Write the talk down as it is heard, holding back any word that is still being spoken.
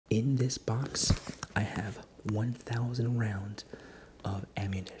In this box, I have 1,000 rounds of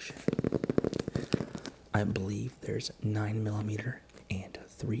ammunition. I believe there's 9mm and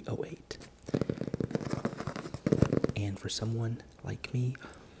 308. And for someone like me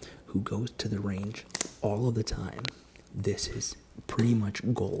who goes to the range all of the time, this is pretty much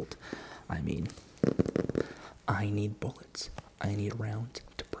gold. I mean, I need bullets. I need rounds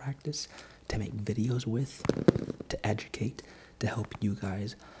to practice, to make videos with, to educate, to help you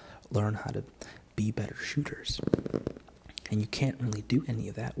guys learn how to be better shooters. And you can't really do any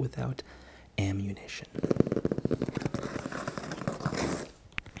of that without ammunition.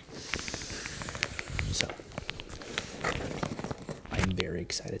 So, I'm very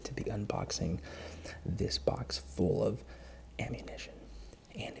excited to be unboxing this box full of ammunition.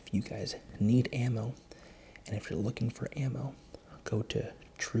 And if you guys need ammo, and if you're looking for ammo, go to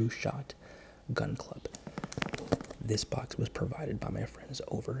True Shot Gun Club. This box was provided by my friends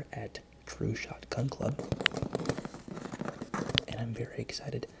over at True Shot Gun Club, and I'm very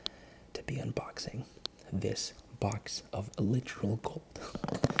excited to be unboxing this box of literal gold.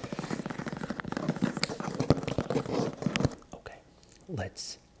 Okay,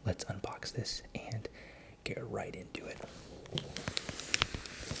 let's unbox this and get right into it.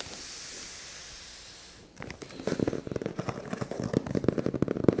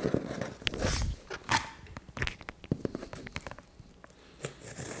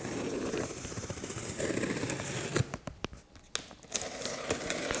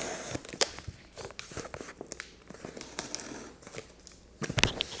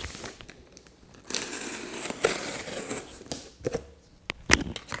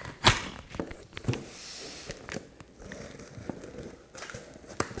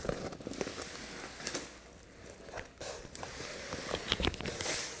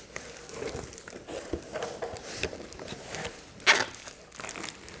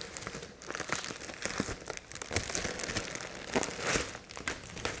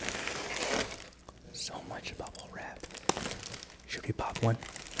 So much bubble wrap. Should we pop one?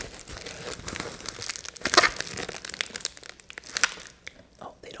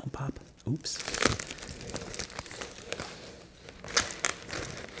 Oh, they don't pop? Oops.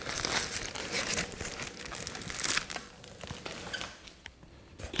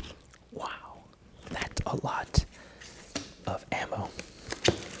 Wow, that's a lot of ammo.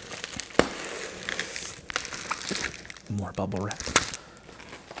 More bubble wrap.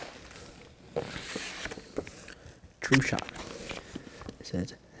 True Shot. It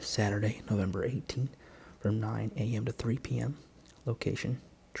says Saturday, November 18th from 9 a.m. to 3 p.m. Location,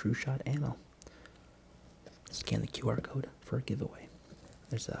 True Shot Ammo. Scan the QR code for a giveaway.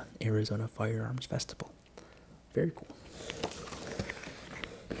 There's a Arizona Firearms Festival. Very cool.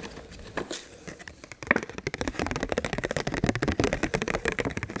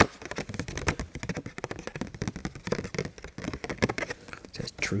 It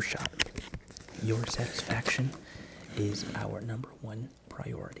says True Shot. Your satisfaction is our #1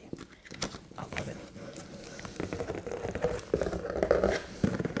 priority. I love it.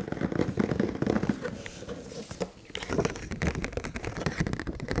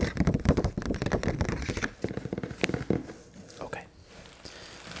 Okay.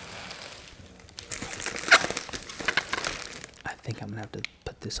 I think I'm gonna have to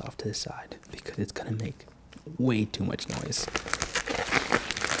put this off to the side because it's gonna make way too much noise.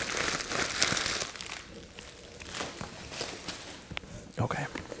 Okay.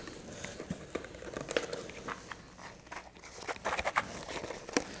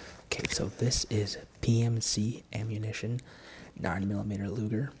 Okay, so this is PMC ammunition, 9mm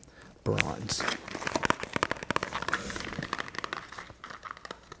Luger, bronze.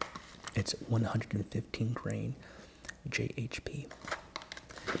 It's 115 grain JHP.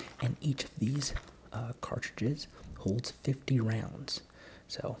 And each of these cartridges holds 50 rounds.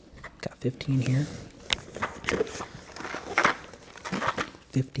 So, got 15 here.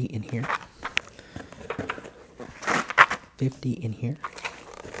 50 in here, 50 in here,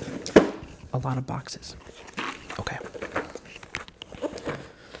 a lot of boxes. Okay.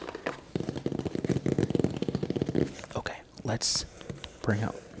 Okay, let's bring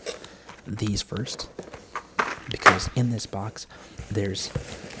out these first, because in this box, there's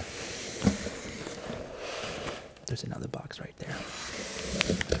another box right there.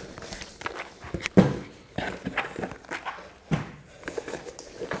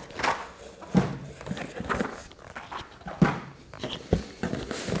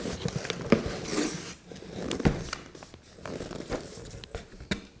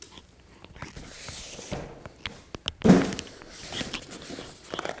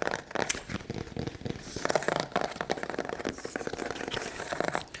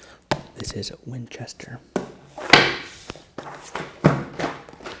 This is Winchester.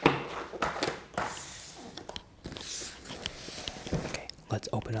 Okay, let's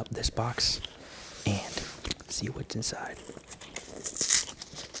open up this box and see what's inside.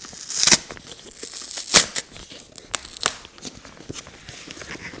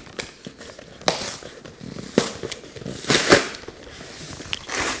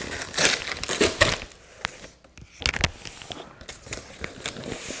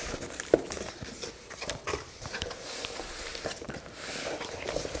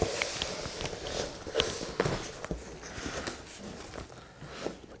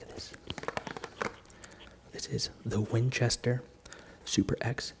 Look at this. This is the Winchester Super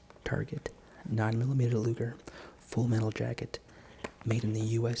X Target 9mm Luger Full Metal Jacket, made in the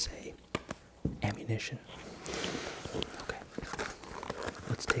USA. Ammunition. Okay,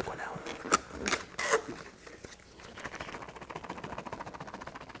 let's take one out.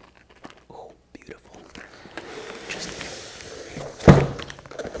 Oh, beautiful. Just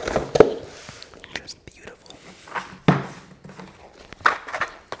beautiful.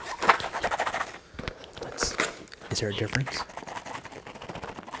 Is there a difference?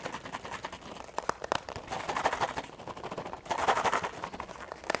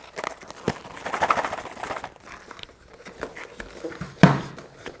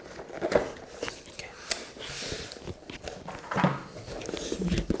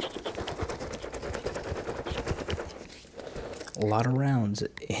 A lot of rounds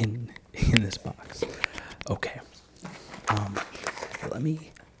in this box. Okay. Let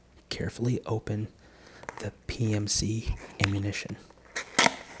me carefully open the PMC ammunition.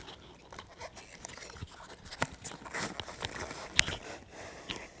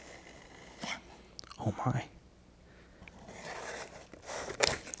 Oh my.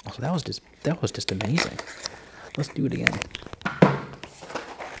 Oh, so that was just amazing. Let's do it again.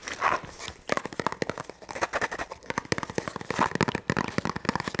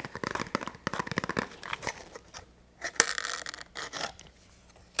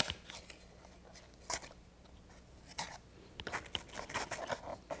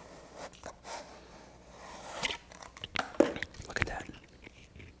 Look at that.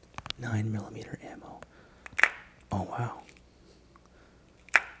 9mm ammo. Oh wow.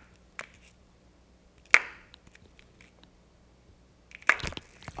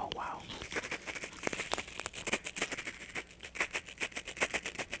 Oh wow.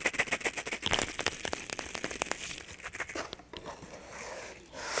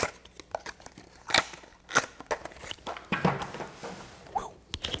 Whew.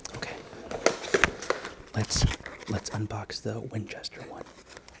 Okay. Let's unbox the Winchester one.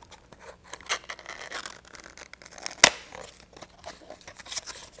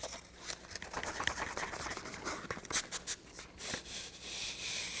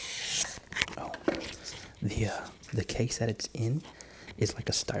 Oh, the case that it's in is like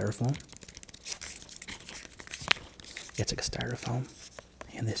a styrofoam. It's like a styrofoam,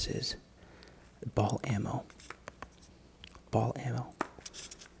 and this is ball ammo. Ball ammo.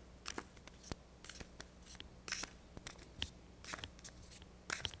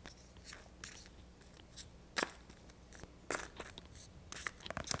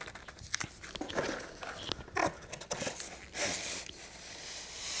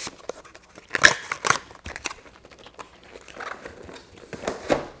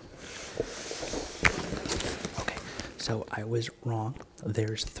 So I was wrong.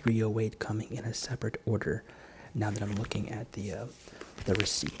 There's 308 coming in a separate order now that I'm looking at the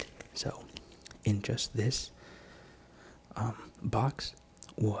receipt. So in just this box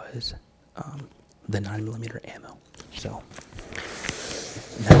was the 9mm ammo. So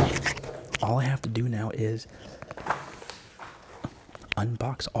now all I have to do now is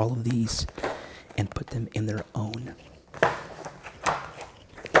unbox all of these and put them in their own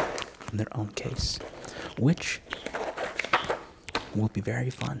case, which will be very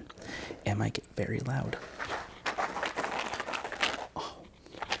fun and might get very loud. Oh,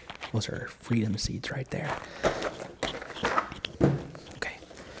 those are freedom seeds right there. Okay,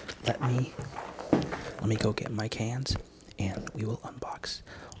 let me go get my cans and we will unbox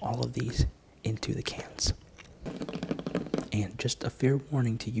all of these into the cans. And just a fair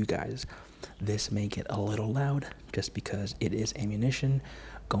warning to you guys, this may get a little loud just because it is ammunition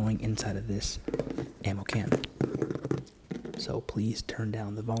going inside of this ammo can. So please turn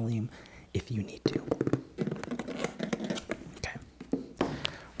down the volume if you need to. Okay.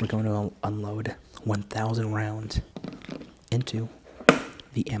 We're going to unload 1,000 rounds into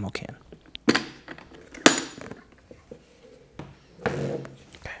the ammo can.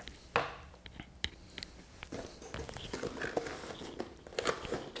 Okay.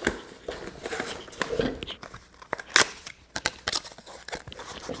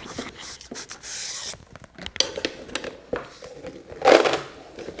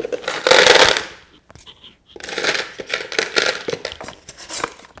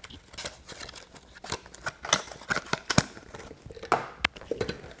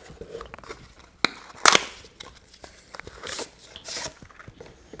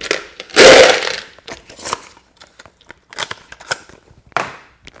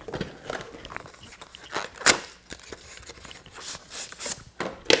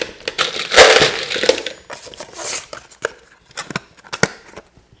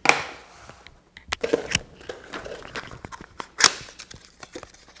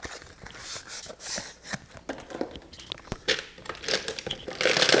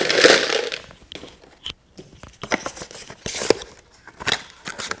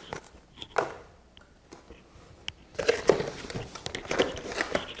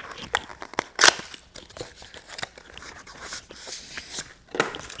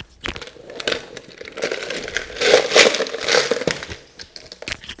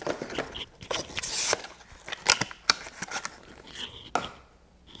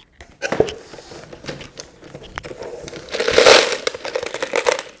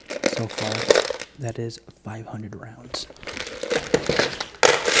 so far, that is 500 rounds.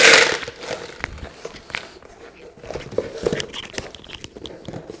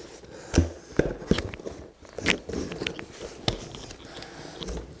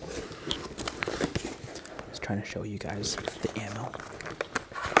 Just trying to show you guys the ammo.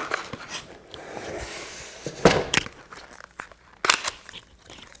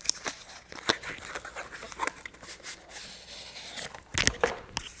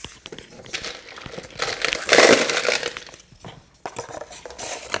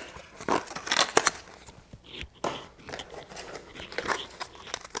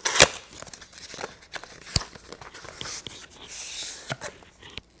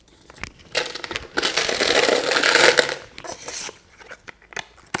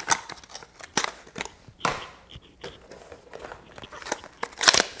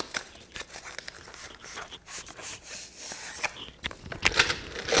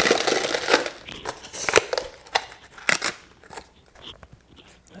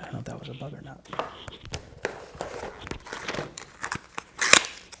 I don't know if that was a bug or not.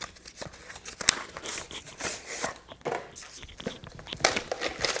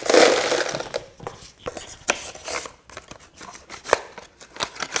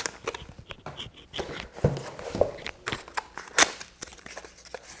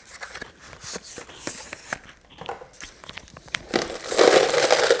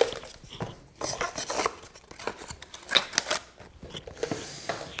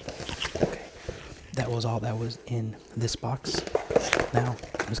 That was all that was in this box. Now,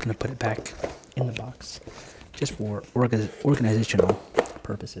 I'm just going to put it back in the box just for organizational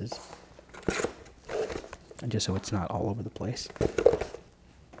purposes. And just so it's not all over the place.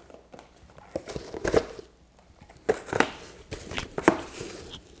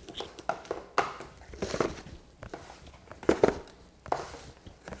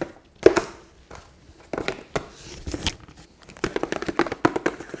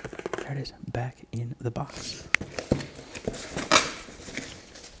 There it is, back in the box.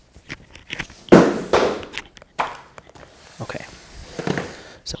 Okay,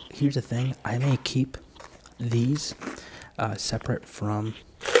 so here's the thing. I may keep these separate from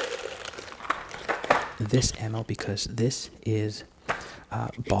this ammo because this is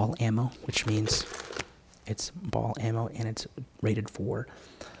ball ammo, which means it's ball ammo and it's rated for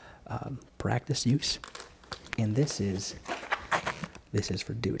practice use, and this is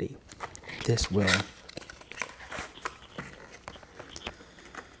for duty. This will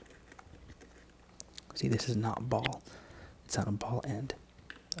see, this is not ball. It's on a ball end.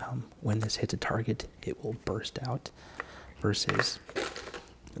 When this hits a target, it will burst out, versus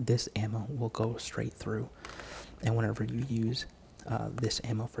this ammo will go straight through. And whenever you use this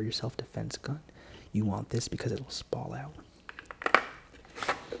ammo for your self-defense gun, you want this because it'll spall out.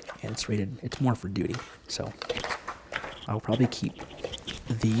 And it's rated, it's more for duty. So I'll probably keep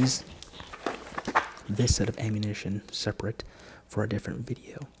this set of ammunition separate for a different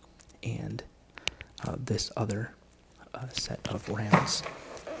video, and this other set of rounds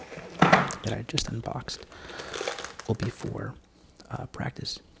that I just unboxed will be for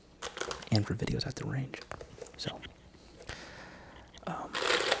practice and for videos at the range. So yeah,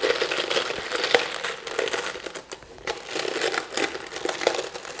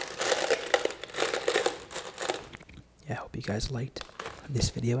 I hope you guys liked this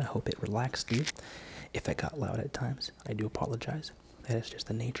video. I hope it relaxed you. If it got loud at times, I do apologize. That is just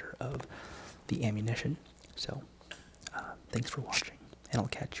the nature of the ammunition. So, thanks for watching, and I'll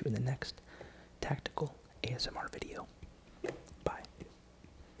catch you in the next tactical ASMR video.